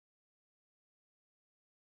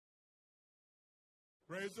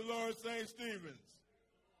Praise the Lord, St. Stephen's.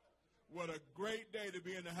 What a great day to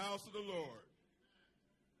be in the house of the Lord.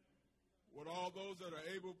 Would all those that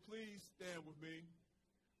are able please stand with me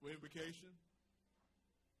for invocation?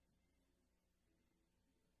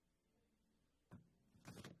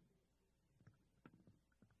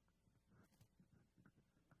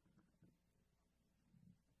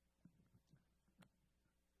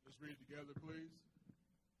 Let's read together, please.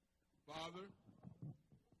 Father,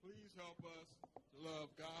 please help us to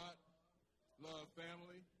love God, love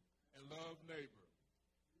family, and love neighbor.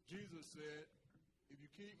 Jesus said, if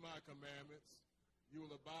you keep my commandments, you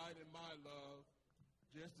will abide in my love,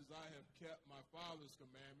 just as I have kept my Father's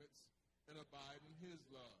commandments and abide in his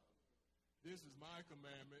love. This is my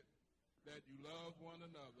commandment, that you love one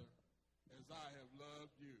another as I have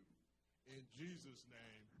loved you. In Jesus'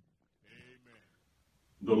 name, amen.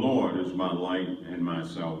 The Lord is my light and my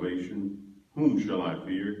salvation. Whom shall I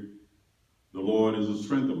fear? The Lord is the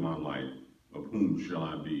strength of my life. Of whom shall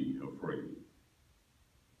I be afraid?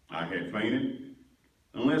 I had fainted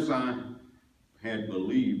unless I had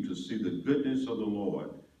believed to see the goodness of the Lord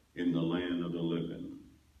in the land of the living.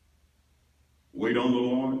 Wait on the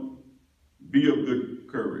Lord, be of good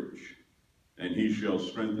courage, and he shall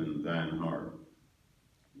strengthen thine heart.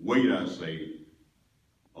 Wait, I say,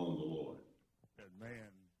 on the Lord. That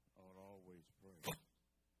man ought to always pray.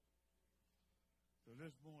 So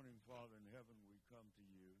this morning, Father in heaven, we come to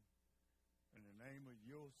you in the name of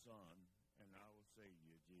your Son and our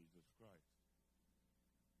Savior, Jesus Christ.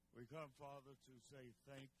 We come, Father, to say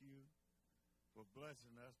thank you for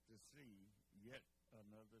blessing us to see yet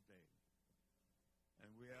another day.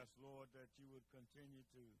 And we ask, Lord, that you would continue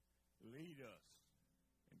to lead us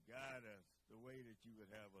and guide us the way that you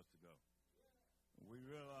would have us to go. We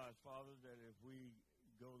realize, Father, that if we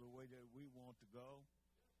go the way that we want to go,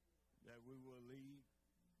 that we will lead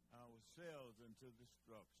ourselves into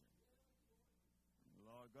destruction.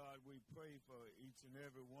 Lord God, we pray for each and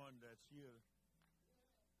every one that's here,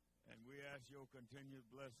 and we ask your continued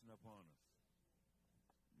blessing upon us.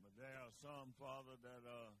 But there are some, Father, that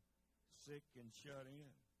are sick and shut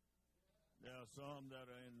in. There are some that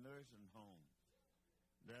are in nursing homes.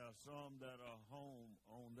 There are some that are home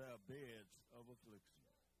on their beds of affliction.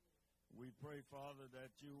 We pray, Father,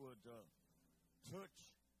 that you would touch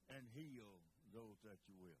and heal those that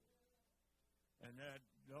you will. And that,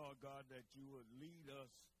 Lord God, that you would lead us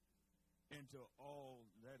into all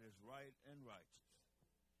that is right and righteous.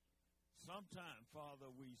 Sometimes, Father,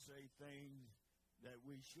 we say things that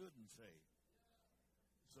we shouldn't say.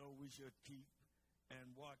 So we should keep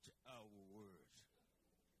and watch our words.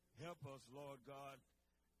 Help us, Lord God,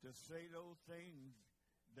 to say those things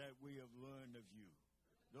that we have learned of you.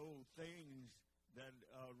 Those things that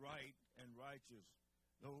are right and righteous.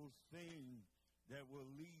 Those things that will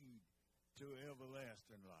lead to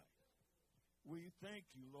everlasting life. We thank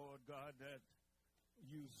you, Lord God, that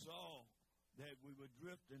you saw that we were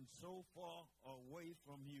drifting so far away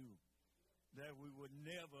from you that we would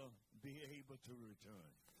never be able to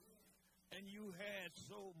return. And you had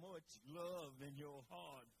so much love in your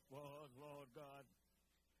heart for us, Lord God,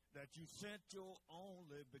 that you sent your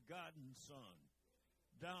only begotten Son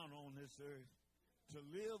down on this earth to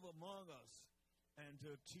live among us and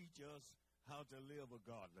to teach us how to live a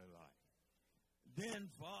godly life.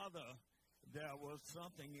 Then, Father, there was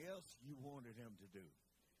something else you wanted him to do.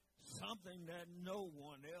 Something that no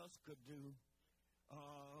one else could do,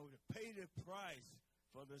 to pay the price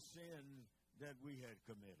for the sin that we had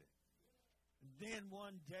committed. Then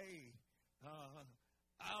one day,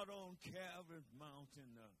 out on Calvary's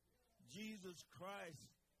mountain, Jesus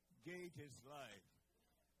Christ gave his life.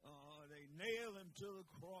 They nailed him to the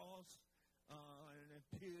cross and they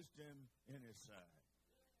pierced him in his side.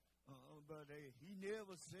 But he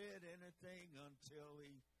never said anything until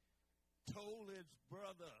he told his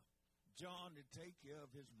brother John to take care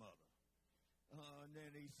of his mother. And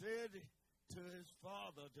then he said to his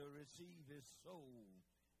father to receive his soul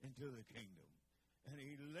into the kingdom. And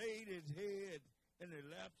he laid his head in the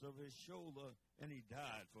laps of his shoulder, and he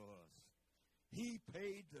died for us. He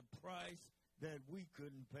paid the price that we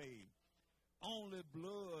couldn't pay. Only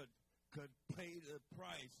blood could pay the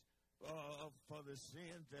price for the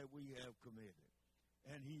sins that we have committed.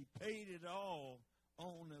 And he paid it all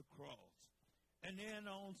on the cross. And then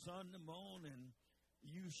on Sunday morning,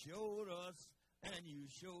 you showed us and you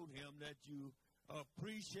showed him that you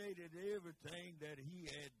appreciated everything that he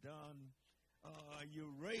had done.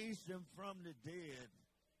 You raised him from the dead,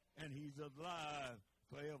 and he's alive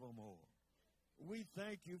forevermore. We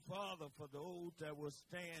thank you, Father, for those that will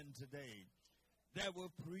stand today, that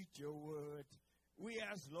will preach your word. We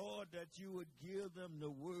ask, Lord, that you would give them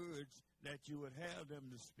the words that you would have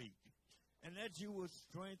them to speak, and that you would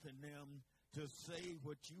strengthen them to say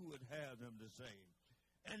what you would have them to say.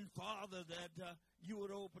 And, Father, that you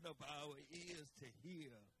would open up our ears to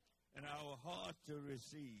hear and our hearts to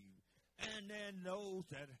receive. And then those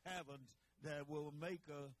that haven't, that will make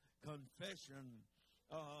a confession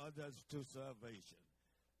to salvation.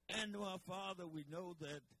 And, Father, we know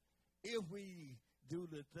that if we do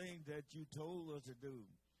the thing that you told us to do,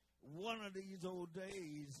 one of these old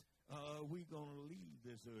days, we're going to leave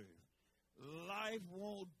this earth. Life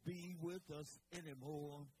won't be with us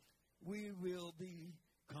anymore. We will be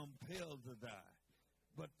compelled to die.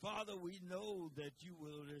 But, Father, we know that you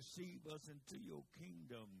will receive us into your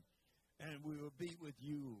kingdom, and we will be with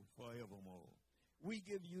you forevermore. We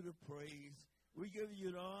give you the praise. We give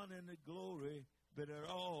you the honor and the glory, but it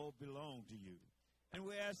all belongs to you. And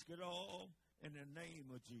we ask it all in the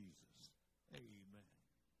name of Jesus. Amen.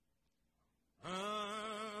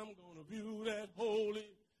 I'm going to view that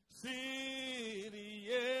holy city,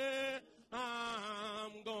 yeah.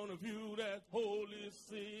 I'm going to view that holy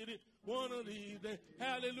city one of these days.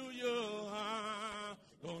 Hallelujah. I'm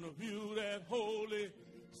going to view that holy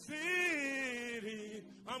city.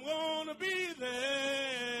 I'm going to be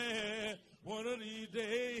there one of these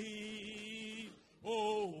days.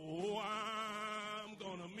 Oh, I'm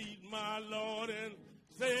going to meet my Lord and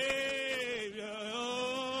Savior.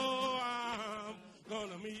 Oh, I'm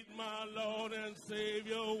going to meet my Lord and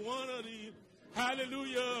Savior one of these.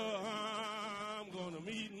 Hallelujah. I'm going to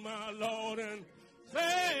meet my Lord and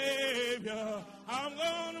Savior. I'm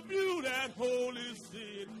going to view that holy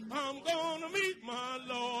city. I'm going to meet my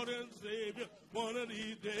Lord and Savior one of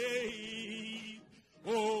these days.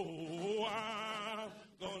 Oh, I'm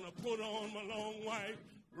going to put on my long white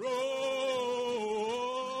robe.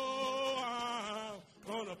 I'm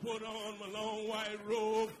going to put on my long white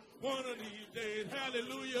robe one of these days.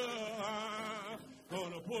 Hallelujah. I'm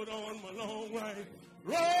going to put on my long white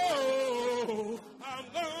robe. I'm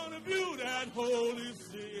going to view that holy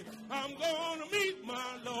city. I'm going to meet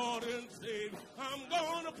my Lord and Savior. I'm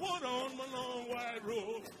going to put on my long white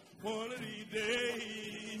robe one of these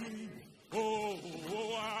days. Oh,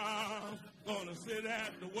 I'm going to sit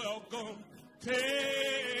at the welcome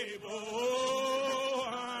table. Oh,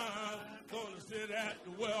 I'm going to sit at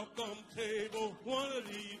the welcome table one of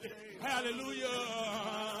these days. Hallelujah.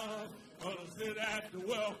 I'm going to sit at the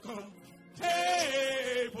welcome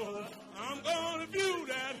table. I'm going to view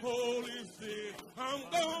that holy city. I'm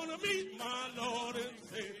going to meet my Lord and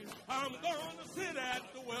Savior. I'm going to sit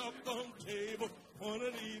at the welcome table one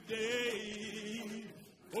of these days.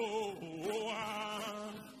 Oh,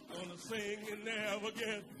 I'm going to sing and never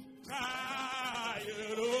get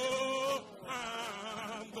tired. Oh,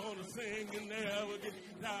 I'm going to sing and never get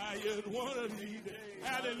tired one of these days.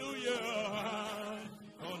 Hallelujah.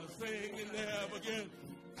 I'm going to sing and never get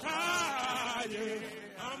tired.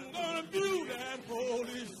 I'm going to do that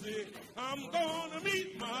holy city. I'm going to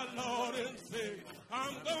meet my Lord and Savior.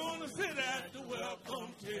 I'm going to sit at the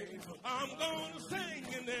welcome table. I'm going to sing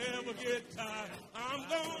and never get tired. I'm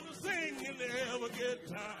going to sing and never get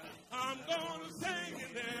tired. I'm going to sing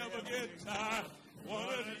and never get tired one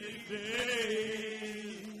of these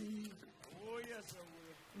days. Oh, yes, I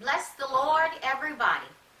will. Bless the Lord, everybody.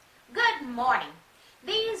 Good morning.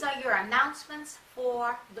 These are your announcements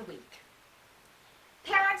for the week.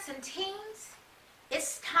 Parents and teens,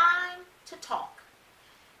 it's time to talk.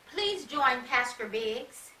 Please join Pastor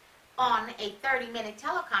Biggs on a 30-minute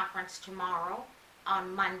teleconference tomorrow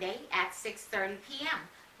on Monday at 6:30 p.m.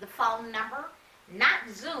 The phone number, not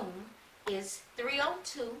Zoom, is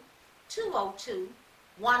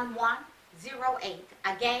 302-202-1108.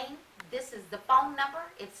 Again, this is the phone number.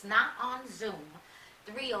 It's not on Zoom.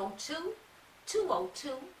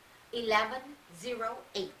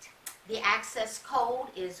 302-202-1108. The access code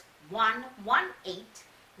is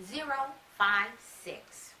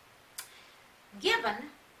 118056. Given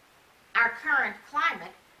our current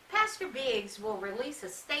climate, Pastor Biggs will release a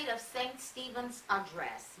State of St. Stephen's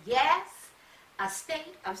address. Yes, a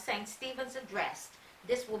State of St. Stephen's address.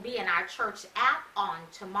 This will be in our church app on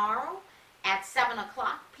tomorrow at 7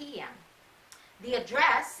 o'clock p.m. The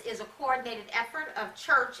address is a coordinated effort of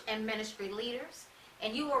church and ministry leaders,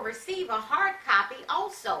 and you will receive a hard copy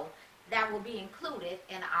also that will be included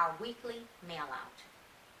in our weekly mail-out.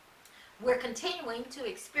 We're continuing to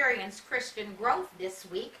experience Christian growth this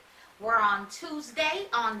week. We're on Tuesday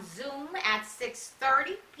on Zoom at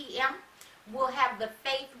 6:30 p.m. We'll have the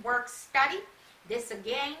Faith Work Study. This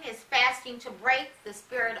again is fasting to break the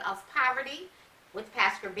spirit of poverty with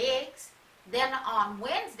Pastor Biggs. Then on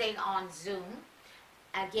Wednesday on Zoom,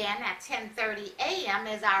 Again, at 10:30 a.m.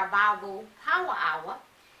 is our Bible Power Hour.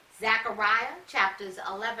 Zechariah chapters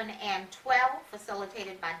 11 and 12,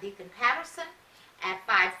 facilitated by Deacon Patterson. At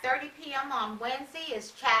 5:30 p.m. on Wednesday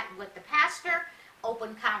is Chat with the Pastor,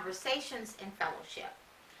 Open Conversations and Fellowship.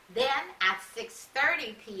 Then at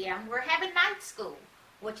 6:30 p.m. we're having night school,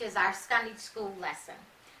 which is our Sunday school lesson.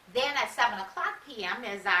 Then at 7 o'clock p.m.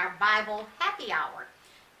 is our Bible Happy Hour,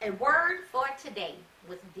 a word for today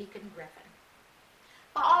with Deacon Griffin.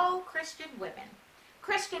 For all Christian women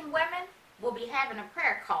will be having a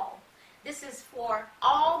prayer call. This is for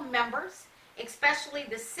all members, especially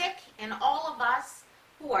the sick and all of us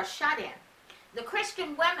who are shut in. The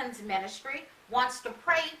Christian Women's Ministry wants to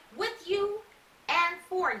pray with you and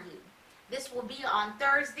for you. This will be on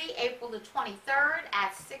Thursday, April the 23rd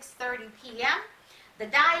at 6:30 p.m. The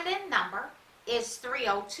dial-in number is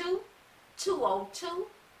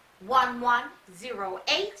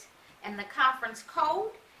 302-202-1108, and the conference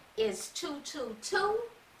code is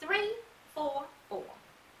 222344.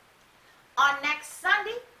 On next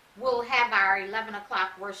Sunday, we'll have our 11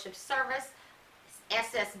 o'clock worship service,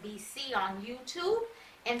 SSBC on YouTube,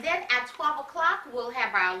 and then at 12 o'clock, we'll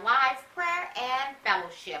have our live prayer and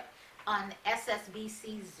fellowship on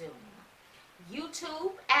SSBC Zoom.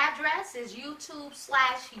 YouTube address is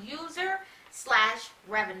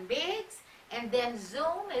YouTube/user/Reverend Biggs, and then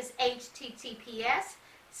Zoom is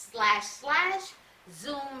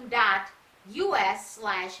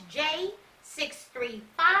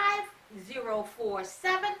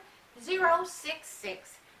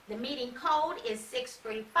The meeting code is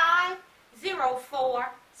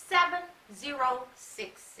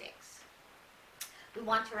 635-047-066. We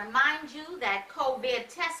want to remind you that COVID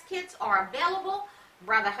test kits are available.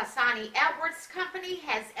 Brother Hassani Edwards Company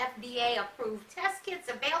has FDA-approved test kits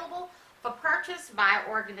available for purchase by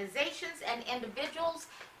organizations and individuals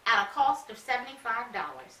at a cost of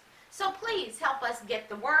 $75. So please help us get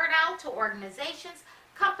the word out to organizations,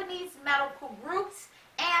 companies, medical groups,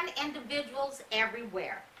 and individuals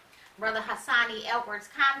everywhere. Brother Hassani Edwards'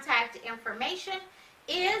 contact information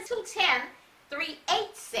is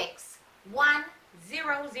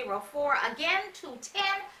 210-386-1004. Again,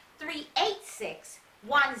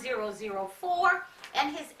 210-386-1004.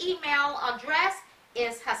 And his email address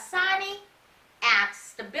is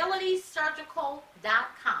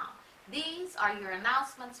hassani@stabilitysurgical.com. These are your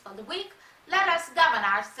announcements for the week. Let us govern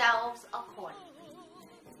ourselves accordingly.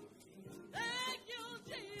 Thank you,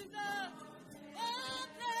 Jesus.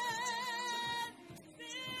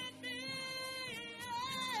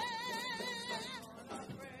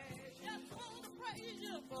 Just want to praise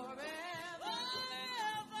you forever,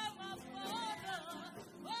 my Father,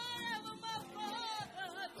 forever, my Father.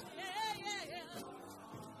 Yeah.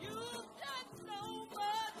 You've done so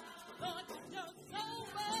much, Lord, you've done so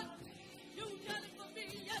much. You've done it for me,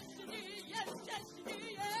 yes you did, yes you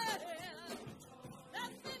did, yeah.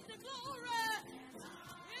 That's in the glory.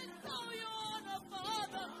 It's all your honor,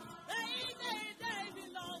 Father. They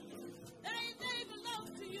belong. They belong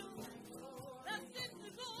to you. That's in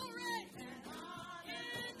the glory.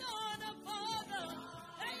 In honor, Father.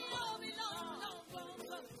 They all belong.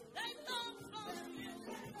 They belong to you.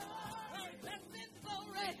 That's in the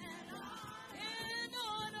glory. In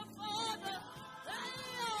honor, Father. They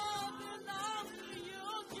all belong to you,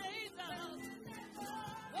 Jesus.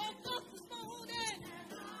 Woke up this morning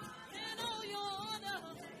in all your honor.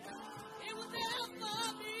 It was there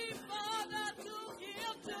for me, Father, to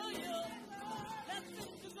give to you. That's in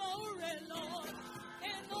the glory, Lord.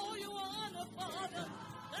 And all your honor, Father.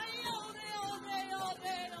 They all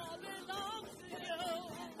belong to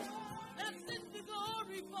you. That's in the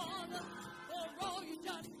glory, Father. For all you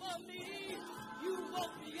done for me. You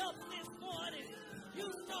woke me up this morning.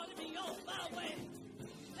 You started me on my way.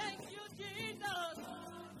 Thank you, Jesus.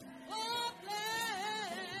 Oh,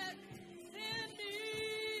 bless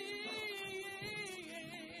indeed.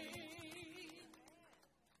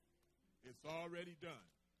 It's already done.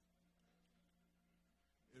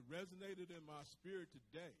 It resonated in my spirit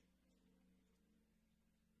today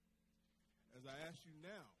as I ask you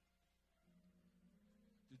now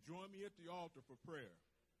to join me at the altar for prayer.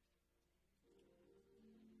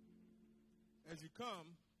 As you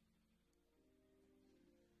come,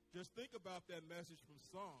 just think about that message from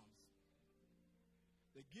Psalms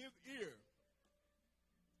that give ear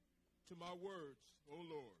to my words, O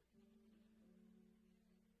Lord.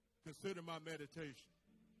 Consider my meditation.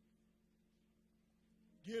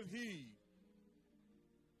 Give heed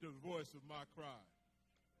to the voice of my cry.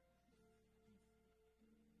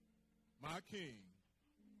 My King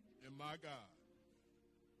and my God.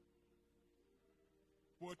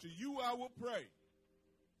 For to you I will pray.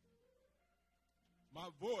 My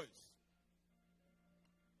voice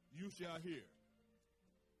you shall hear.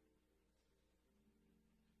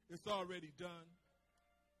 It's already done,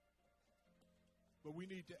 but we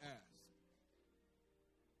need to ask.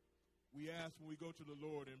 We ask when we go to the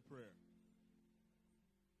Lord in prayer.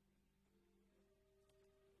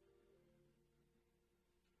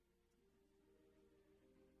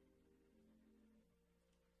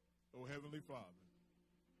 Oh, Heavenly Father,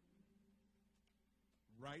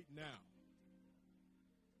 right now,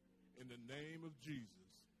 in the name of Jesus,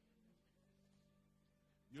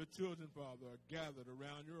 your children, Father, are gathered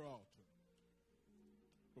around your altar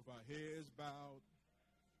with our heads bowed,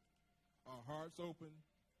 our hearts open,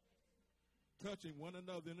 touching one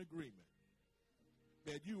another in agreement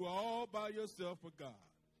that you all by yourself are God,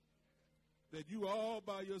 that you all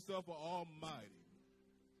by yourself are almighty,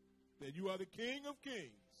 that you are the King of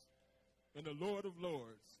kings and the Lord of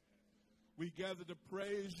lords. We gather to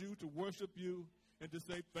praise you, to worship you, and to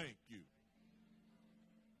say thank you.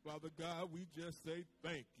 Father God, we just say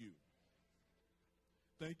thank you.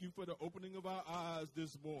 Thank you for the opening of our eyes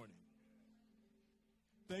this morning.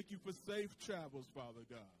 Thank you for safe travels, Father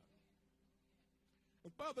God.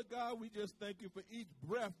 And Father God, we just thank you for each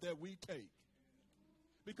breath that we take,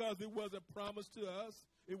 because it wasn't promised to us.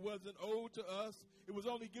 It wasn't owed to us. It was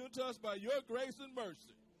only given to us by your grace and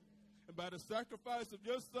mercy and by the sacrifice of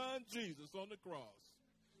your Son, Jesus, on the cross.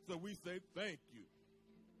 So we say thank you.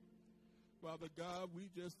 Father God, we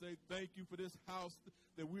just say thank you for this house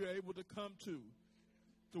that we are able to come to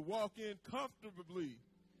walk in comfortably,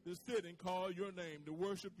 to sit and call your name, to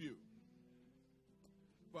worship you.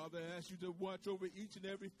 Father, I ask you to watch over each and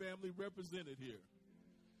every family represented here.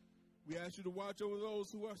 We ask you to watch over those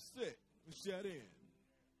who are sick and shut in.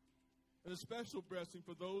 And a special blessing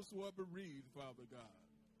for those who are bereaved, Father God.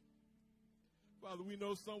 Father, we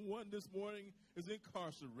know someone this morning is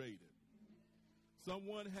incarcerated.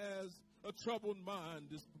 Someone has a troubled mind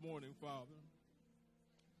this morning, Father.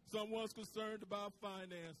 Someone's concerned about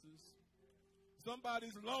finances.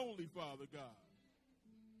 Somebody's lonely, Father God.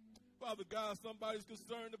 Father God, somebody's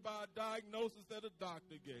concerned about a diagnosis that a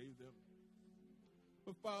doctor gave them.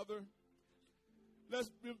 But Father,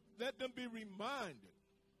 let them be reminded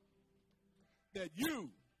that you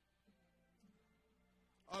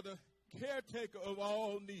are the caretaker of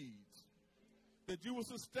all needs, that you will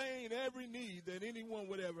sustain every need that anyone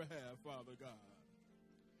would ever have, Father God.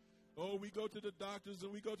 Oh, we go to the doctors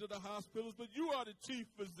and we go to the hospitals, but you are the chief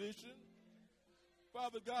physician.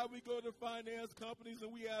 Father God, we go to finance companies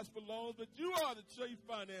and we ask for loans, but you are the chief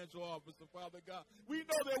financial officer, Father God. We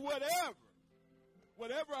know that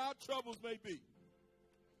whatever our troubles may be,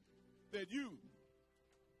 that you,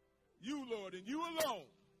 Lord, and you alone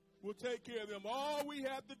will take care of them. All we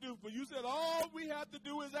have to do, for you said all we have to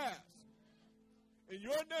do is ask. In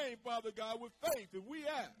your name, Father God, with faith, if we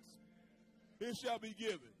ask, it shall be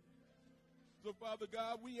given. So, Father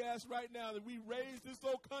God, we ask right now that we raise this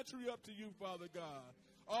whole country up to you, Father God.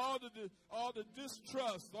 All the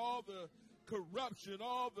distrust, all the corruption,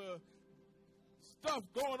 all the stuff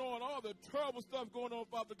going on, all the terrible stuff going on,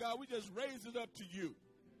 Father God, we just raise it up to you.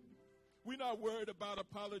 We're not worried about a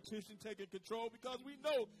politician taking control, because we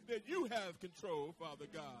know that you have control, Father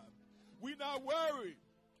God. We're not worried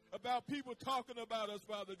about people talking about us,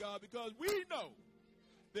 Father God, because we know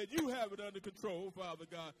that you have it under control, Father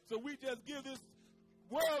God. So we just give this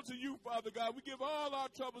world to you, Father God. We give all our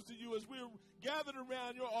troubles to you as we're gathered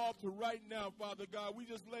around your altar right now, Father God. We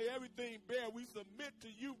just lay everything bare. We submit to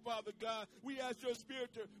you, Father God. We ask your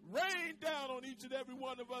Spirit to rain down on each and every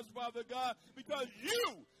one of us, Father God, because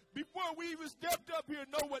you, before we even stepped up here,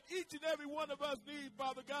 know what each and every one of us need,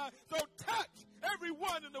 Father God. So touch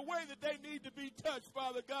everyone in the way that they need to be touched,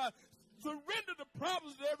 Father God. Surrender the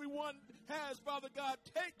problems that everyone has, Father God.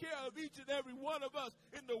 Take care of each and every one of us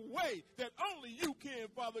in the way that only you can,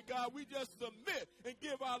 Father God. We just submit and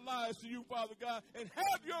give our lives to you, Father God, and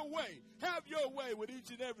have your way. Have your way with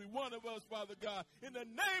each and every one of us, Father God. In the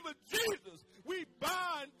name of Jesus, we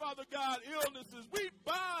bind, Father God, illnesses. We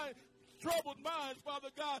bind troubled minds,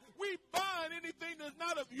 Father God. We bind anything that's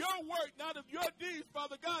not of your work, not of your deeds,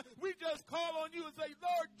 Father God. We just call on you and say,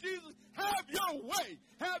 Lord Jesus, have your way.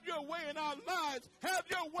 Have your way in our lives. Have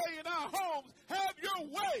your way in our homes. Have your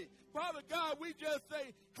way. Father God, we just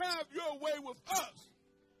say, have your way with us.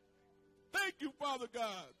 Thank you, Father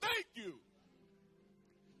God. Thank you.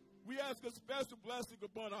 We ask a special blessing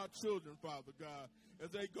upon our children, Father God,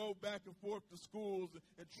 as they go back and forth to schools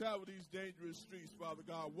and travel these dangerous streets, Father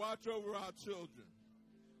God. Watch over our children.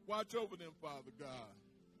 Watch over them, Father God.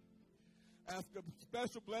 Ask a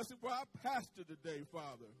special blessing for our pastor today,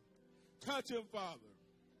 Father. Touch him, Father.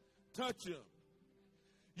 Touch him.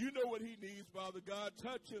 You know what he needs, Father God.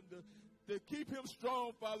 Touch him to keep him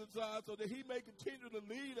strong, Father God, so that he may continue to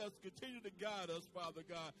lead us, continue to guide us, Father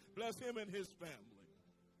God. Bless him and his family.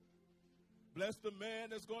 Bless the man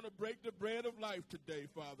that's going to break the bread of life today,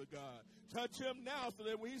 Father God. Touch him now so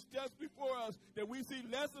that when he's just before us, that we see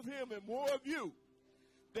less of him and more of you.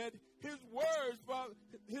 That his words, Father,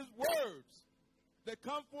 his words that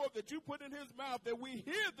come forth, that you put in his mouth, that we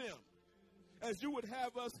hear them as you would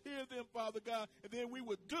have us hear them, Father God, and then we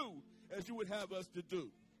would do as you would have us to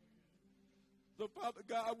do. So, Father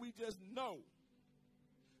God, we just know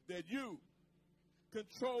that you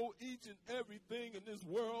control each and everything in this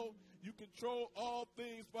world. You control all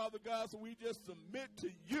things, Father God, so we just submit to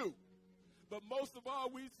you. But most of all,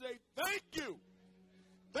 we say thank you.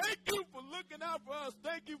 Thank you for looking out for us.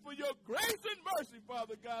 Thank you for your grace and mercy,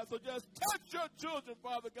 Father God. So just touch your children,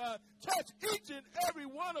 Father God. Touch each and every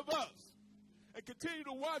one of us. And continue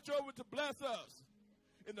to watch over to bless us.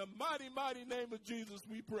 In the mighty, mighty name of Jesus,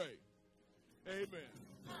 we pray. Amen.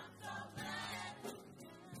 I'm so glad.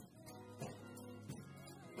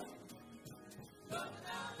 Don't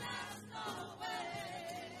last always.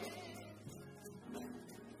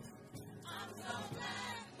 I'm so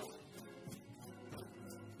glad.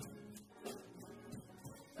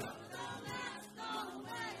 Don't last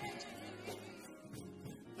always.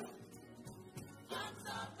 I'm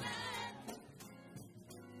so glad.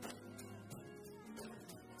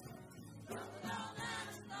 Don't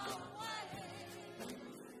last always.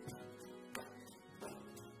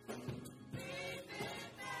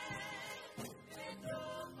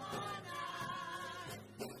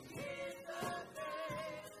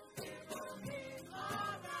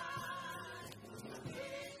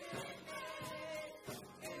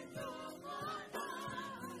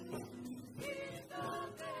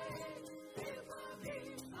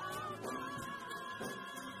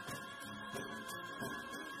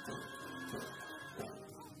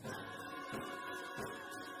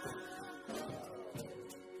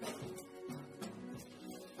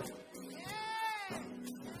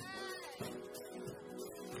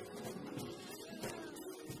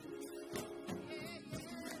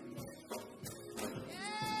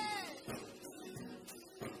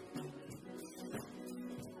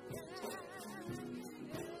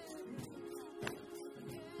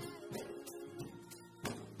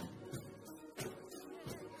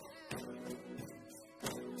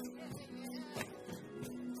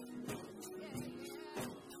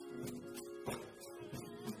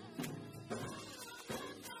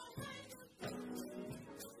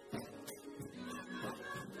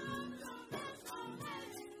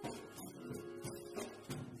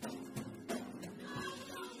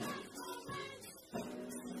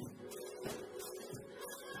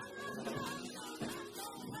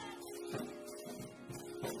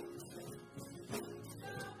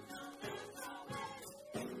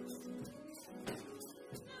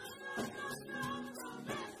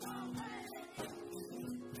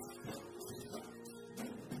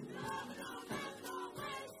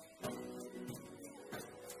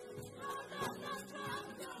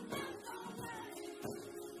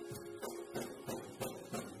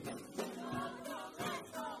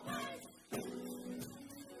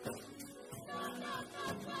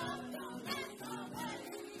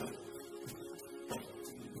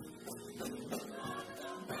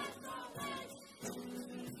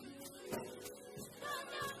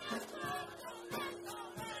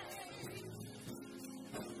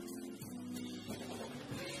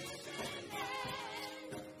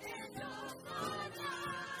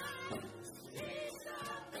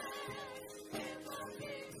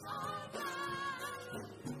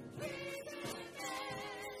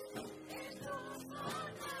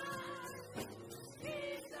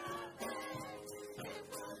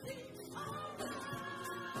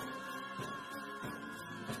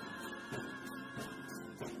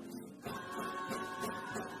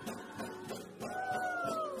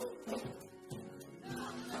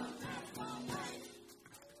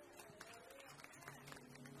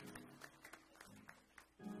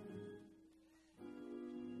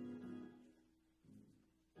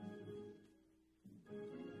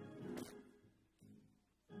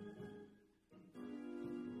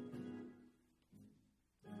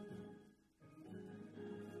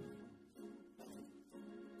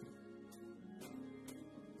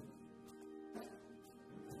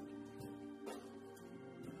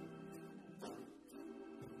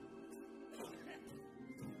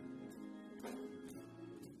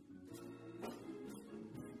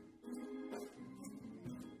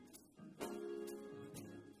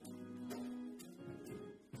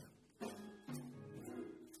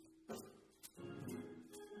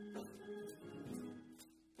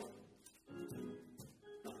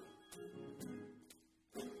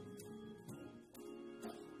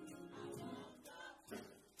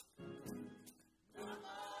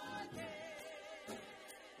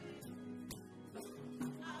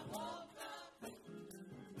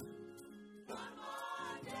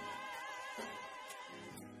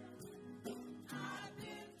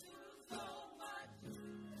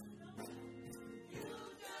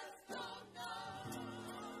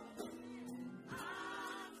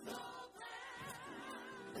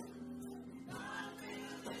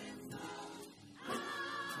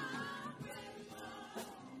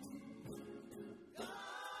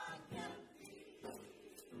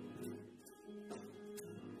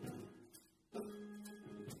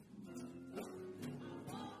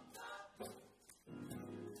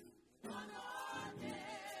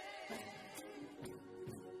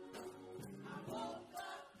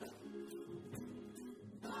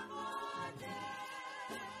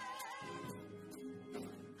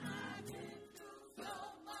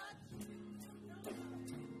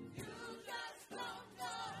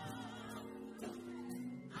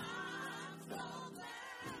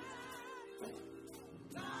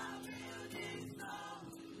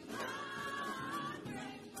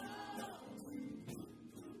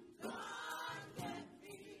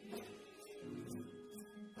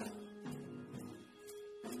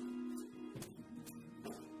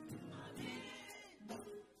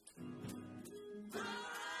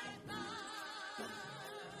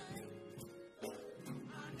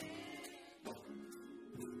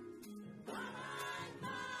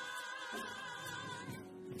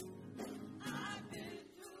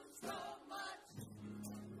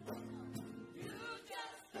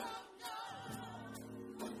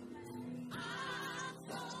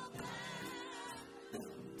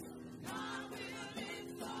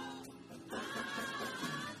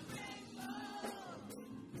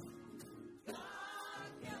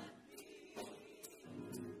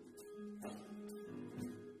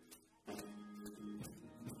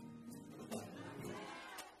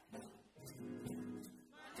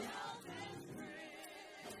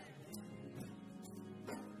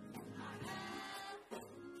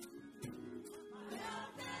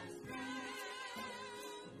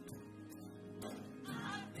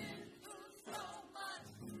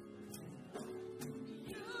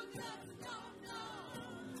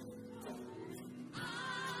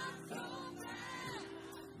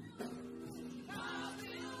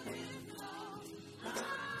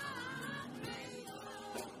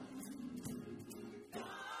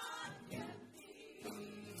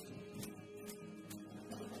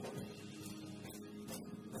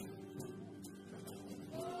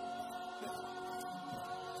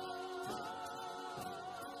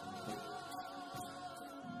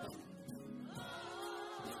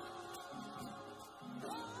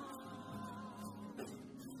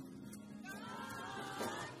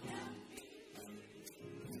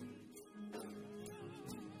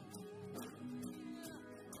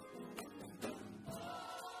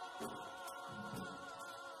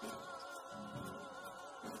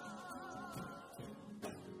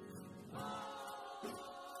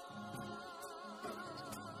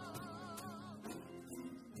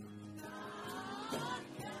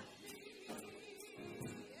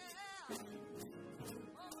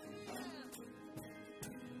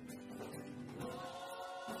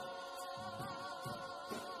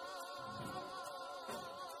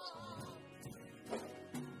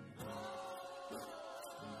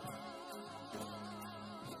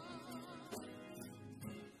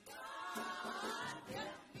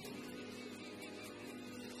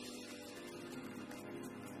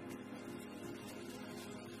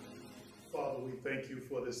 Father, we thank you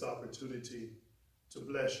for this opportunity to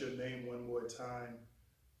bless your name one more time.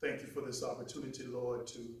 Thank you for this opportunity, Lord,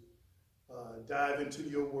 to dive into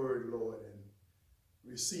your word, Lord, and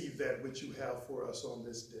receive that which you have for us on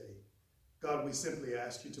this day. God, we simply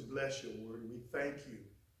ask you to bless your word. We thank you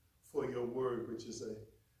for your word, which is a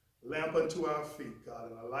lamp unto our feet,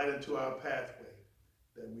 God, and a light unto our pathway,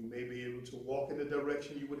 that we may be able to walk in the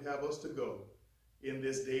direction you would have us to go in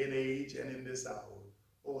this day and age and in this hour.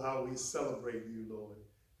 Oh, how we celebrate you, Lord,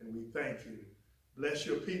 and we thank you. Bless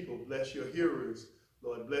your people, bless your hearers,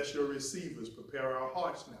 Lord, bless your receivers. Prepare our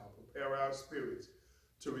hearts now, prepare our spirits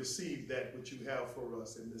to receive that which you have for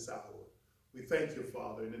us in this hour. We thank you,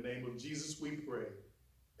 Father. In the name of Jesus we pray.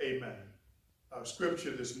 Amen. Our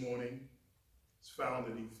scripture this morning is found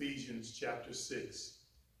in Ephesians chapter 6.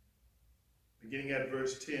 Beginning at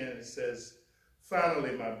verse 10, it says,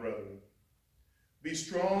 "Finally, my brethren, be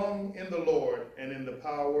strong in the Lord and in the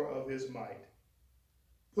power of his might.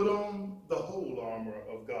 Put on the whole armor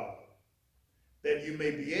of God, that you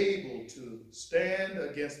may be able to stand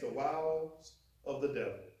against the wiles of the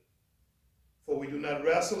devil. For we do not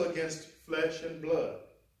wrestle against flesh and blood,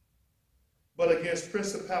 but against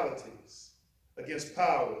principalities, against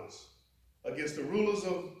powers, against the rulers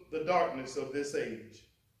of the darkness of this age,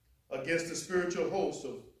 against the spiritual hosts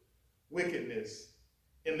of wickedness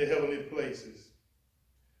in the heavenly places.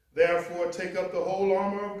 Therefore, take up the whole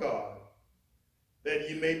armor of God, that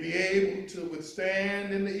ye may be able to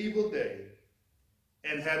withstand in the evil day,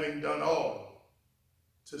 and having done all,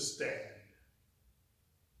 to stand."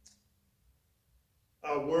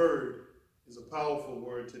 Our word is a powerful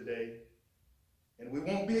word today, and we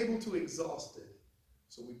won't be able to exhaust it.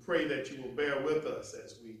 So we pray that you will bear with us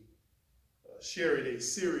as we share it, a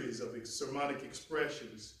series of sermonic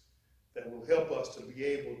expressions that will help us to be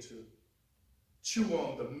able to chew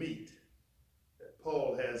on the meat that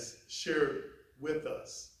Paul has shared with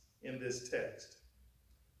us in this text.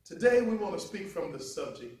 Today we want to speak from the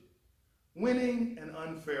subject, winning an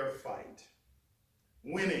unfair fight.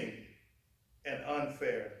 Winning an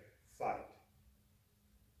unfair fight.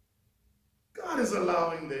 God is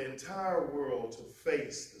allowing the entire world to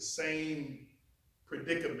face the same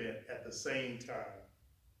predicament at the same time.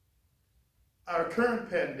 Our current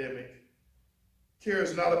pandemic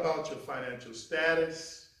cares not about your financial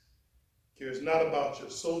status, cares not about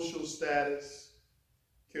your social status,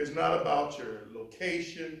 cares not about your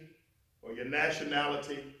location or your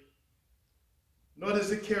nationality, nor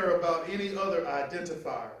does it care about any other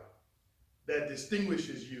identifier that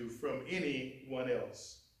distinguishes you from anyone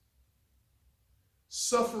else.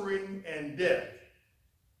 Suffering and death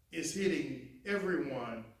is hitting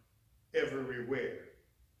everyone, everywhere.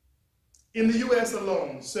 In the U.S.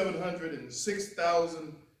 alone,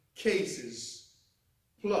 706,000 cases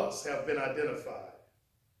plus have been identified.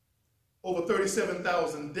 Over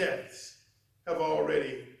 37,000 deaths have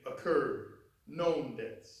already occurred, known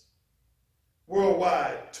deaths.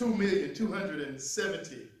 Worldwide,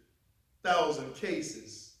 2,270,000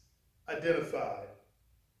 cases identified.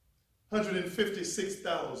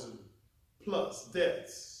 156,000 plus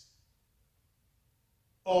deaths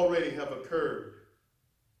already have occurred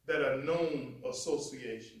that are known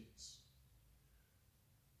associations.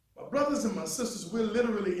 My brothers and my sisters, we're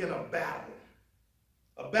literally in a battle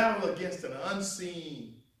against an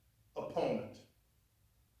unseen opponent.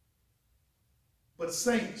 But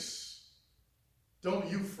saints, don't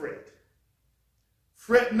you fret.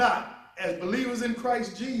 Fret not. As believers in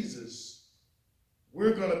Christ Jesus,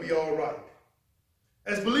 we're going to be all right.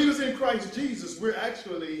 As believers in Christ Jesus, we're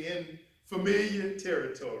actually in familiar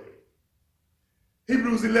territory.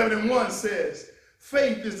 Hebrews 11:1 says,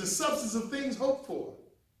 faith is the substance of things hoped for,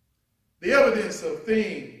 the evidence of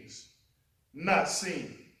things not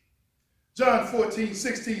seen. John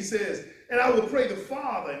 14:16 says, and I will pray the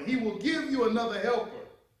Father, and he will give you another helper,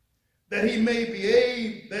 that he may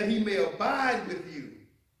abide with you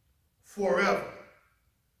forever.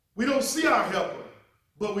 We don't see our helper,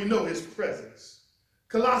 but we know his presence.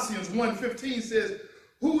 Colossians 1:15 says,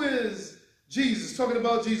 who is Jesus? Talking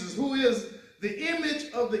about Jesus, who is the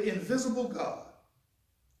image of the invisible God,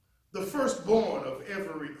 the firstborn of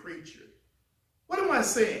every creature. What am I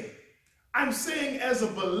saying? I'm saying as a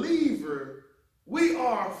believer, we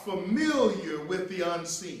are familiar with the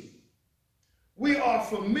unseen. We are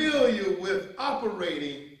familiar with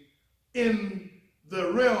operating in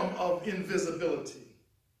the realm of invisibility.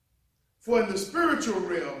 For in the spiritual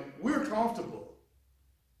realm, we're comfortable.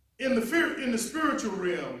 In the spiritual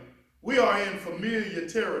realm, we are in familiar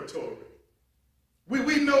territory.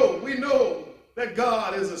 We know that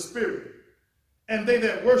God is a spirit, and they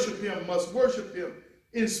that worship him must worship him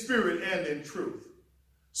in spirit and in truth.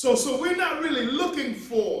 So we're not really looking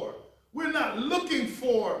for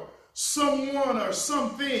someone or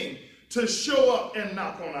something to show up and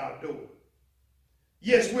knock on our door.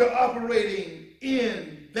 Yes, we're operating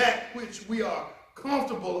in that which we are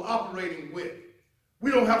comfortable operating with.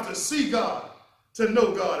 We don't have to see God to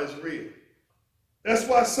know God is real. That's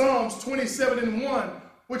why Psalms 27:1,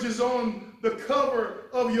 which is on the cover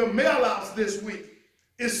of your mailouts this week,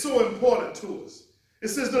 is so important to us. It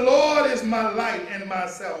says, the Lord is my light and my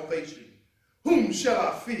salvation. Whom shall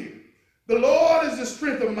I fear? The Lord is the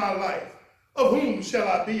strength of my life. Of whom shall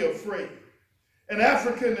I be afraid? An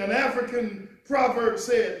African proverb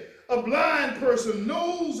said, a blind person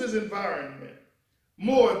knows his environment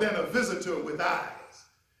more than a visitor with eyes.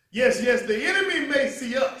 Yes, the enemy may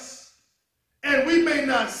see us, and we may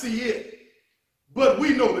not see it, but we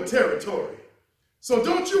know the territory. So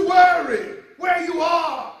don't you worry. Where you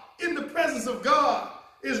are in the presence of God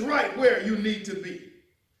is right where you need to be.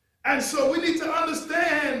 And so we need to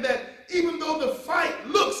understand that even though the fight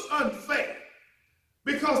looks unfair,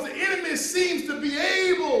 because the enemy seems to be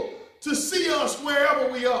able to see us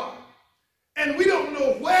wherever we are, and we don't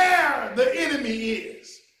know where the enemy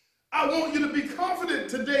is, I want you to be confident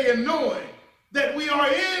today in knowing that we are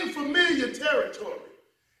in familiar territory,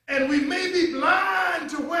 and we may be blind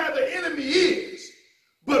to where the enemy is,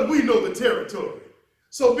 but we know the territory.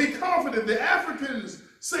 So be confident. The Africans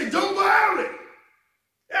say, don't worry.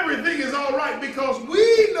 Everything is all right because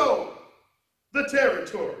we know the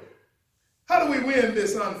territory. How do we win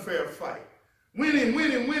this unfair fight? Winning,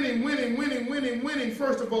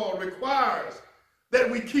 first of all, requires that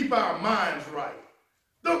we keep our minds right.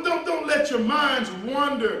 Don't let your minds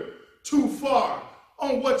wander too far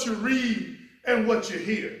on what you read and what you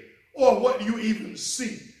hear or what you even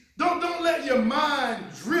see. Don't let your mind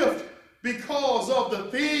drift because of the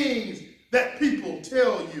things that people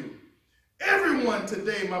tell you. Everyone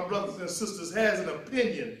today, my brothers and sisters, has an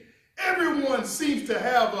opinion. Everyone seems to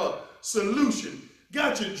have a solution.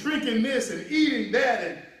 Got you drinking this and eating that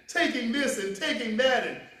and taking this and taking that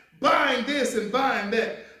and buying this and buying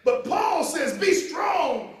that. But Paul says, be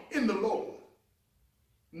strong in the Lord.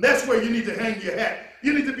 And that's where you need to hang your hat.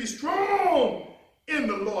 You need to be strong in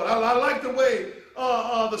the Lord. I like the way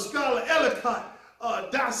the scholar Ellicott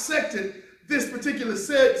dissected this particular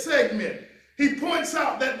segment. He points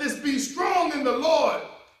out that this be strong in the Lord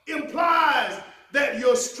implies that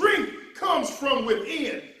your strength comes from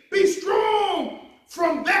within. Be strong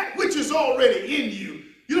from that which is already in you.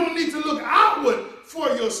 You don't need to look outward for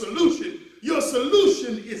your solution. Your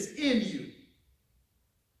solution is in you.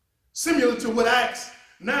 Similar to what Acts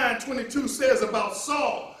 9:22 says about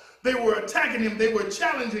Saul. They were attacking him. They were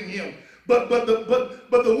challenging him. But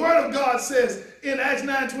the word of God says in Acts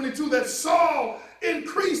 9:22 that Saul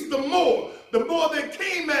increased the more they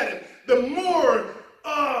came at him, the more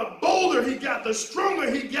bolder he got, the stronger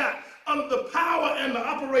he got under the power and the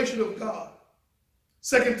operation of God.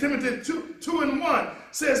 2 Timothy 2:1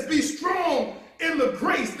 says, be strong in the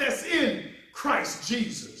grace that's in Christ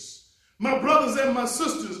Jesus. My brothers and my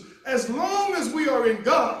sisters, as long as we are in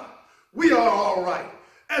God, we are all right.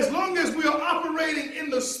 As long as we are operating in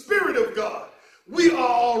the Spirit of God, we are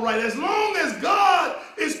all right. As long as God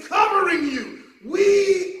is covering you,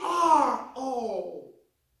 we are all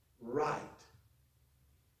right.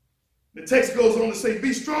 The text goes on to say,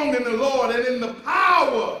 be strong in the Lord and in the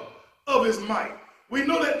power of his might. We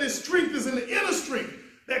know that this strength is an inner strength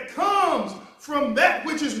that comes from that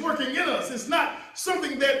which is working in us. It's not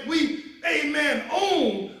something that we,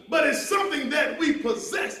 own, but it's something that we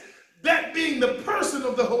possess. That being the person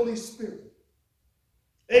of the Holy Spirit.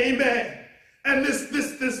 Amen. And this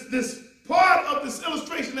part of this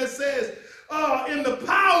illustration that says, in the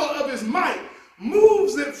power of his might,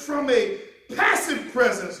 moves it from a passive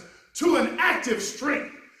presence to an active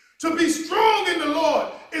strength. To be strong in the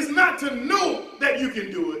Lord is not to know that you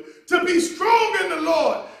can do it. To be strong in the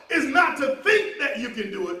Lord is not to think that you can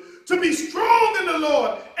do it. To be strong in the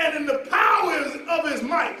Lord and in the power of his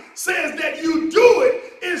might says that you do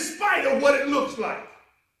it in spite of what it looks like.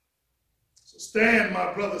 So stand,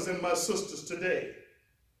 my brothers and my sisters, today.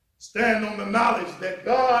 Stand on the knowledge that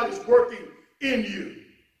God is working in you.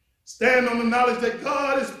 Stand on the knowledge that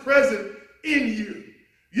God is present in you.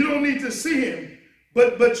 You don't need to see him,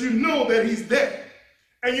 but you know that he's there.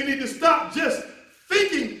 And you need to stop just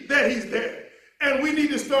thinking that he's there. And we need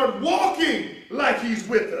to start walking like he's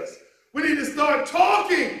with us. We need to start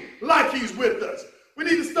talking like he's with us. We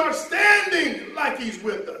need to start standing like he's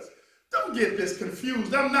with us. Don't get this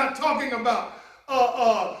confused. I'm not talking about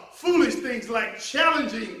foolish things like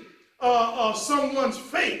challenging someone's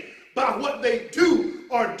faith by what they do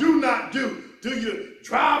or do not do. Do you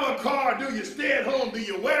drive a car? Do you stay at home? Do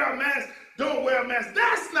you wear a mask? Don't wear a mask?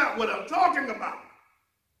 That's not what I'm talking about.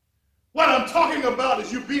 What I'm talking about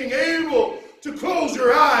is you being able to close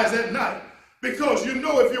your eyes at night, because you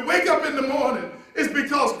know if you wake up in the morning, it's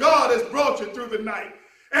because God has brought you through the night.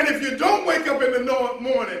 And if you don't wake up in the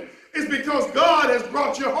morning, it's because God has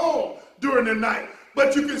brought you home during the night.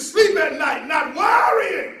 But you can sleep at night not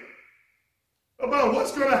worrying about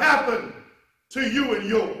what's going to happen to you and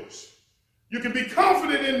yours. You can be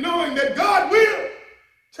confident in knowing that God will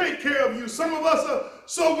take care of you. Some of us are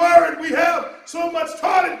so worried. We have so much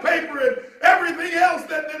toilet paper and everything else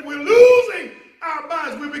that we're losing our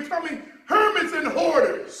minds. We're becoming hermits and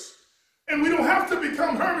hoarders. And we don't have to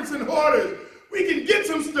become hermits and hoarders. We can get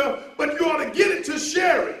some stuff, but you ought to get it to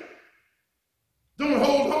share it. Don't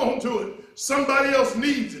hold on to it. Somebody else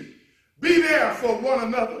needs it. Be there for one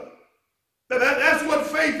another. That's what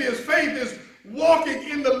faith is. Faith is walking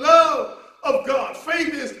in the love of God.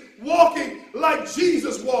 Faith is walking like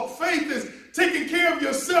Jesus walked. Faith is taking care of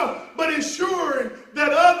yourself, but ensuring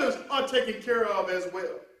that others are taken care of as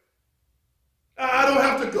well. I don't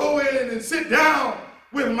have to go in and sit down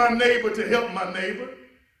with my neighbor to help my neighbor.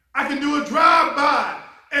 I can do a drive-by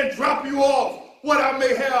and drop you off what I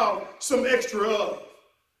may have some extra of.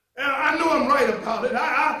 And I know I'm right about it.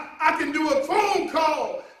 I can do a phone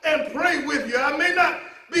call and pray with you. I may not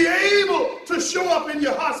be able to show up in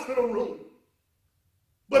your hospital room,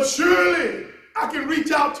 but surely I can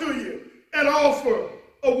reach out to you and offer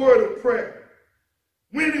a word of prayer.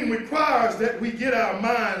 Winning requires that we get our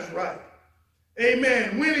minds right.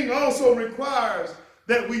 Amen. Winning also requires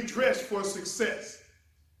that we dress for success.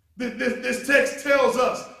 This text tells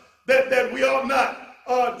us that we ought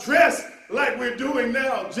not dress like we're doing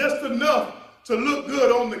now, just enough to look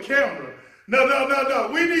good on the camera. No.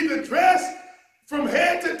 We need to dress from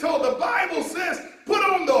head to toe. The Bible says, put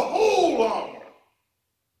on the whole armor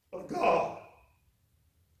of God.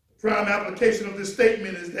 The prime application of this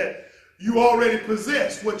statement is that you already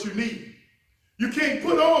possess what you need. You can't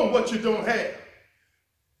put on what you don't have.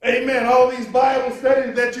 Amen. All these Bible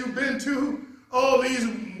studies that you've been to, all these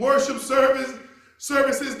worship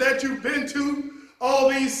services that you've been to, all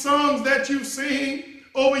these songs that you've seen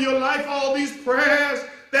over your life, all these prayers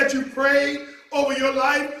that you prayed over your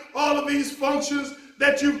life, all of these functions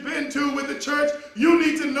that you've been to with the church, you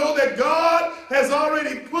need to know that God has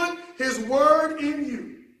already put his word in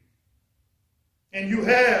you. And you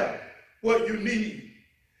have what you need.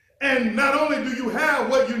 And not only do you have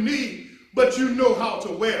what you need, but you know how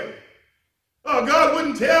to wear it. God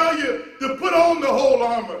wouldn't tell you to put on the whole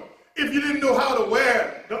armor if you didn't know how to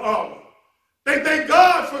wear the armor. Thank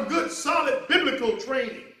God for good, solid biblical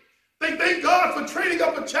training. Thank God for training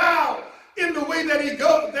up a child in the way that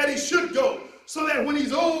he should go, so that when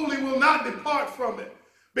he's old, he will not depart from it.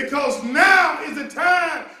 Because now is the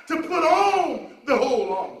time to put on the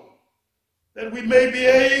whole armor, that we may be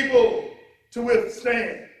able to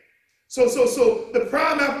withstand. So the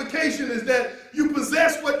prime application is that you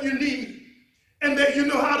possess what you need, and that you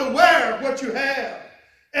know how to wear what you have.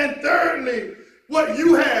 And thirdly, what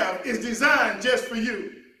you have is designed just for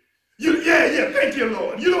you. Thank you,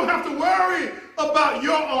 Lord. You don't have to worry about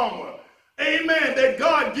your armor, amen, that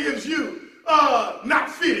God gives you not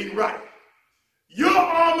fitting right. Your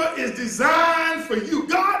armor is designed for you.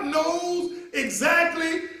 God knows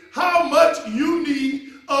exactly how much you need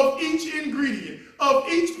of each ingredient, of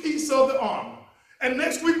each piece of the armor. And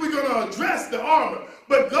next week we're going to address the armor.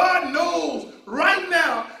 But God knows right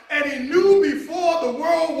now, and he knew before the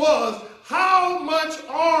world was, how much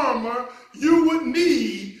armor you would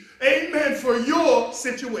need, amen, for your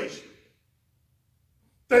situation.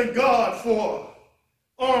 Thank God for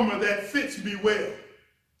armor that fits me well.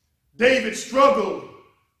 David struggled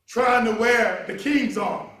trying to wear the king's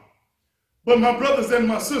armor. But my brothers and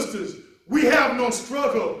my sisters, we have no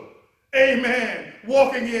struggle, amen,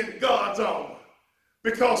 walking in God's armor.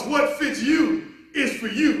 Because what fits you is for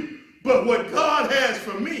you. But what God has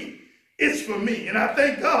for me, it's for me. And I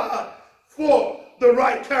thank God for the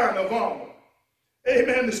right kind of armor.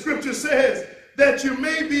 Amen. The scripture says that you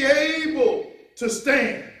may be able to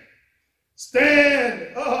stand.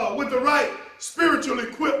 Stand with the right spiritual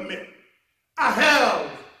equipment. I have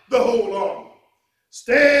the whole armor.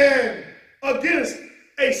 Stand against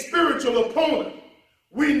a spiritual opponent.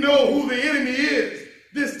 We know who the enemy is.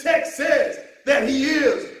 This text says that he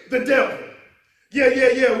is the devil.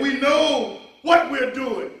 We know what we're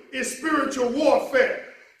doing is spiritual warfare.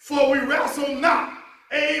 For we wrestle not,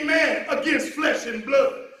 amen, against flesh and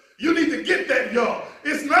blood. You need to get that, y'all.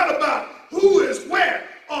 It's not about who is where,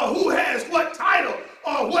 or who has what title,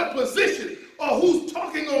 or what position, or who's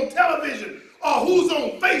talking on television, or who's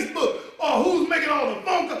on Facebook, or who's all the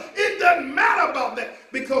phone calls. It doesn't matter about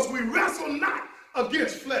that because we wrestle not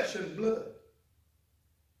against flesh and blood.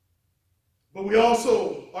 But we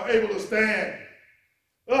also are able to stand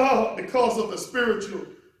because of the spiritual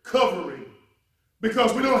covering.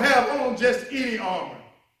 Because we don't have on just any armor.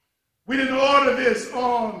 We didn't order this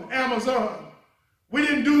on Amazon. We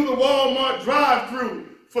didn't do the Walmart drive-thru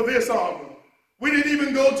for this armor. We didn't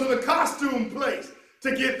even go to the costume place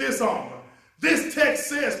to get this armor. This text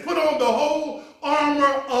says, put on the whole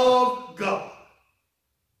armor of God.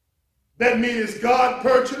 That means God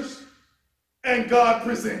purchased and God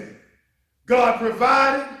presented. God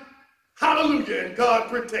provided, hallelujah, and God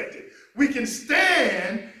protected. We can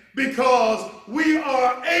stand because we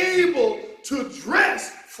are able to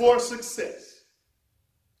dress for success.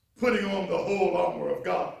 Putting on the whole armor of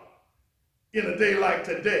God in a day like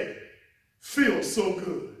today feels so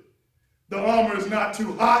good. The armor is not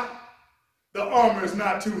too hot. The armor is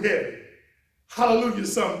not too heavy. Hallelujah,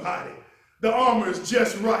 somebody. The armor is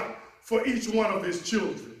just right for each one of his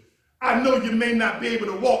children. I know you may not be able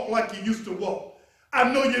to walk like you used to walk.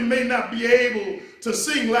 I know you may not be able to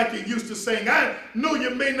sing like you used to sing. I know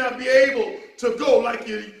you may not be able to go like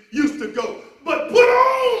you used to go. But put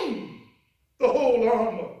on the whole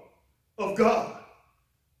armor of God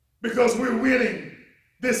because we're winning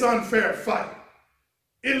this unfair fight.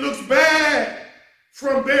 It looks bad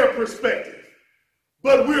from their perspective,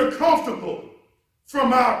 but we're comfortable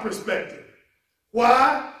from our perspective.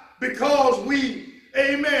 Why? Because we,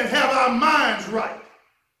 amen, have our minds right.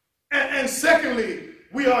 And secondly,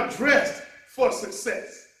 we are dressed for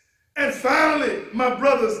success. And finally, my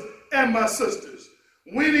brothers and my sisters,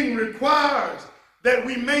 winning requires that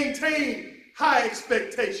we maintain high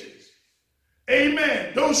expectations.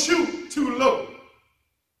 Amen. Don't shoot too low.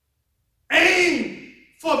 Aim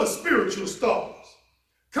for the spiritual stars.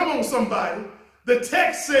 Come on, somebody. The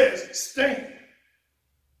text says stand.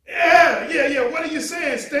 Yeah. What are you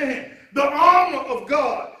saying? Stand. The armor of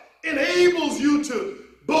God enables you to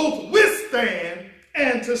both withstand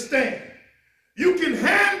and to stand. You can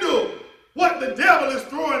handle what the devil is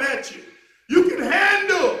throwing at you. You can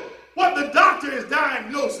handle what the doctor is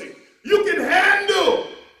diagnosing. You can handle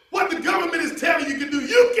what the government is telling you can do.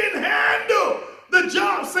 You can handle the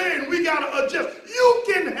job saying we got to adjust. You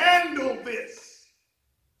can handle this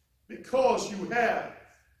because you have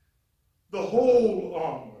the whole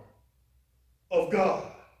armor of God.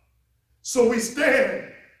 So we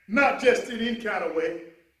stand not just in any kind of way,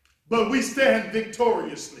 but we stand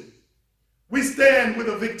victoriously. We stand with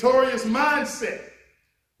a victorious mindset.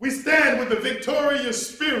 We stand with a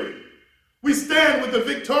victorious spirit. We stand with a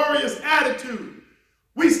victorious attitude.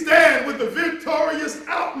 We stand with a victorious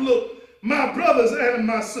outlook, my brothers and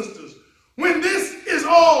my sisters. When this is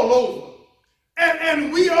all over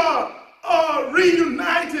and we are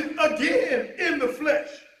reunited again in the flesh,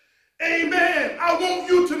 amen, I want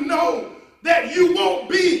you to know that you won't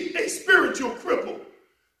be a spiritual cripple.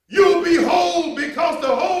 You'll be whole because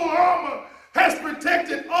the whole armor has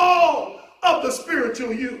protected all of the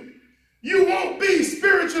spiritual you. You won't be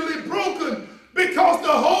spiritually broken because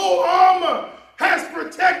the whole armor has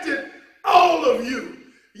protected all of you.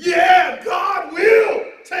 Yeah, God will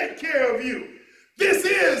take care of you. This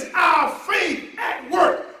is our faith at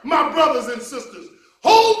work, my brothers and sisters.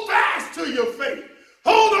 Hold fast to your faith.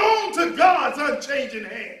 Hold on to God's unchanging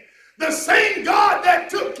hand. The same God that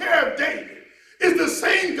took care of David is the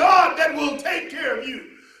same God that will take care of you.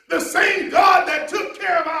 The same God that took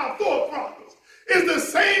care of our forefathers is the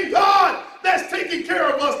same God that's taking care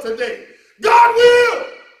of us today. God will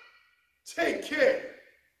take care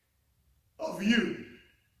of you.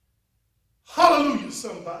 Hallelujah,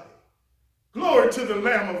 somebody. Glory to the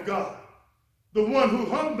Lamb of God, the one who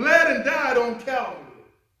hung, bled, and died on Calvary,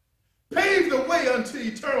 paved the way unto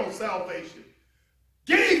eternal salvation,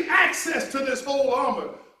 gave access to this whole armor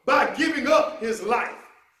by giving up his life.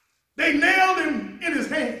 They nailed him in his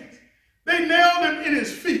hands. They nailed him in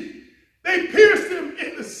his feet. They pierced him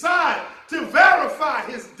in the side to verify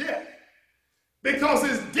his death, because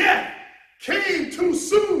his death came too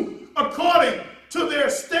soon according to their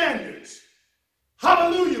standards.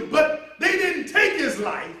 Hallelujah. But they didn't take his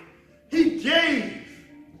life. He gave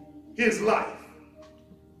his life.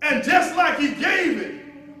 And just like he gave it,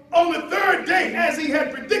 on the third day, as he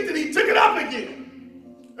had predicted, he took it up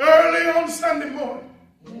again. Early on Sunday morning,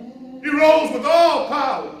 he rose with all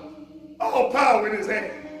power in his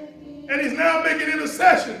hand. And he's now making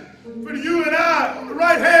intercession for you and I on the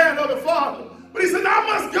right hand of the Father. But he said, I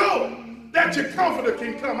must go that your comforter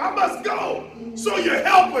can come. I must go so your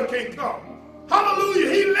helper can come. Hallelujah.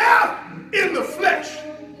 He left in the flesh,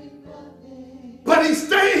 but he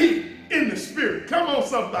stayed in the spirit. Come on,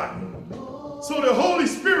 somebody. So the Holy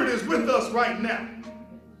Spirit is with us right now.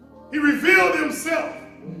 He revealed himself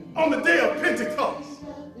on the day of Pentecost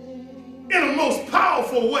in a most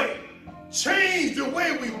powerful way. Changed the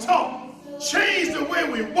way we talk, changed the way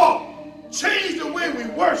we walk, changed the way we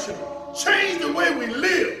worship, changed the way we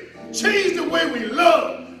live, changed the way we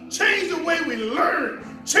love, changed the way we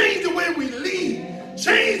learn, changed the way we lead,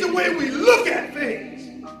 changed the way we look at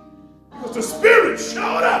things. Because the Spirit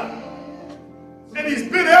showed up. And he's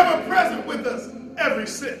been ever present with us ever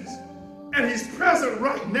since. And he's present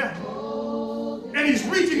right now. And he's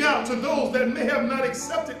reaching out to those that may have not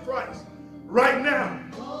accepted Christ right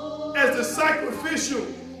now as the sacrificial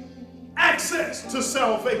access to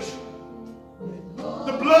salvation.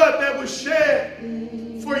 The blood that was shed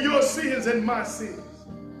for your sins and my sins.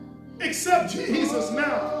 Accept Jesus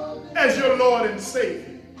now as your Lord and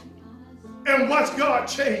Savior. And watch God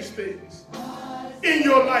change things in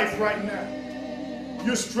your life right now.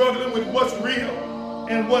 You're struggling with what's real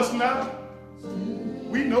and what's not.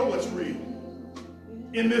 We know what's real.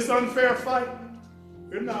 In this unfair fight,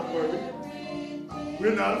 we're not worried.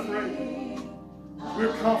 We're not afraid.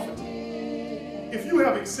 We're confident. If you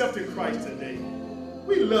have accepted Christ today,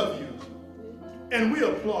 we love you and we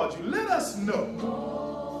applaud you. Let us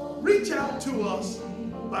know. Reach out to us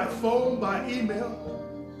by phone, by email,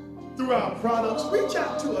 through our products. Reach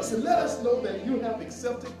out to us and let us know that you have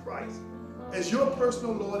accepted Christ as your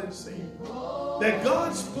personal Lord and Savior. That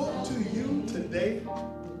God spoke to you today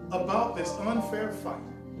about this unfair fight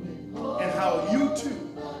and how you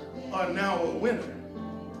too are now a winner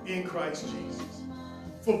in Christ Jesus.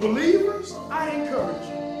 For believers, I encourage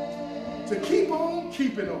you to keep on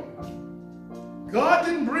keeping on. God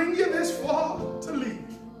didn't bring you this far to leave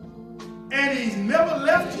you. And he's never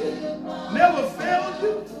left you, never failed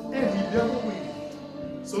you, and he never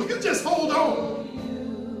will. So you just hold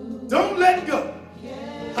on. Don't let go.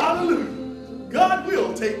 Hallelujah. God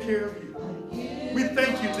will take care of you. We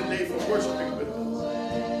thank you today for worshiping with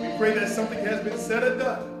us. We pray that something has been said or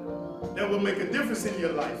done that will make a difference in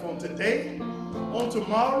your life on today, on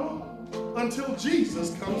tomorrow, until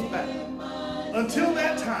Jesus comes back. Until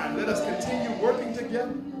that time, let us continue working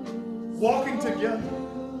together, walking together,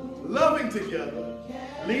 loving together,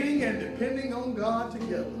 leaning and depending on God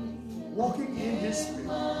together, walking in his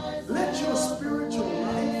Spirit. Let your spiritual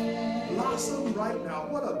life blossom right now.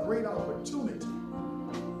 What a great opportunity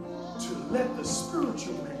to let the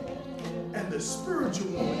spiritual man and the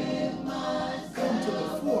spiritual woman come to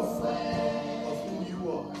the forefront of who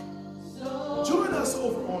you are. Join us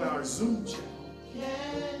over on our Zoom channel.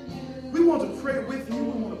 We want to pray with you.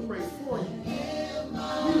 We want to pray for you.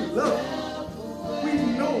 We love you. We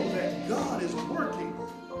know that God is working.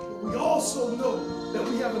 We also know that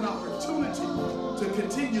we have an opportunity to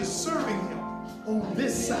continue serving him on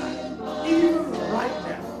this side, even right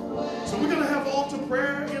now. So we're going to have altar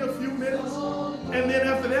prayer in a few minutes. And then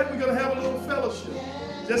after that, we're going to have a little fellowship.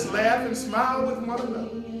 Just laugh and smile with one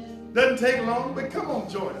another. Doesn't take long, but come on,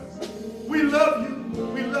 join us. We love you.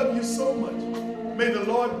 We love you so much. May the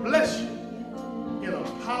Lord bless you in a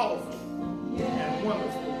powerful and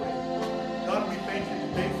wonderful way. God, we thank you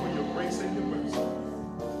today for your grace and your mercy.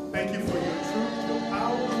 Thank you for your truth, your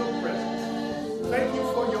power, and your presence. Thank you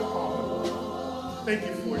for your honor. Thank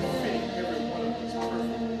you for fitting every one of us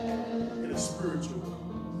perfectly in a spiritual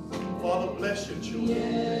way. Father, bless your children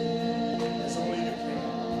today as only you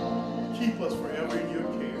can. Keep us forever in your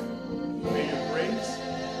care. May your grace,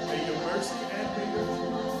 may your mercy, and may your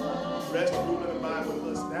truth rest, rule, and abide with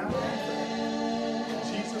us now and forever.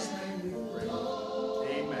 In Jesus' name we pray.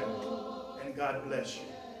 Amen. And God bless you.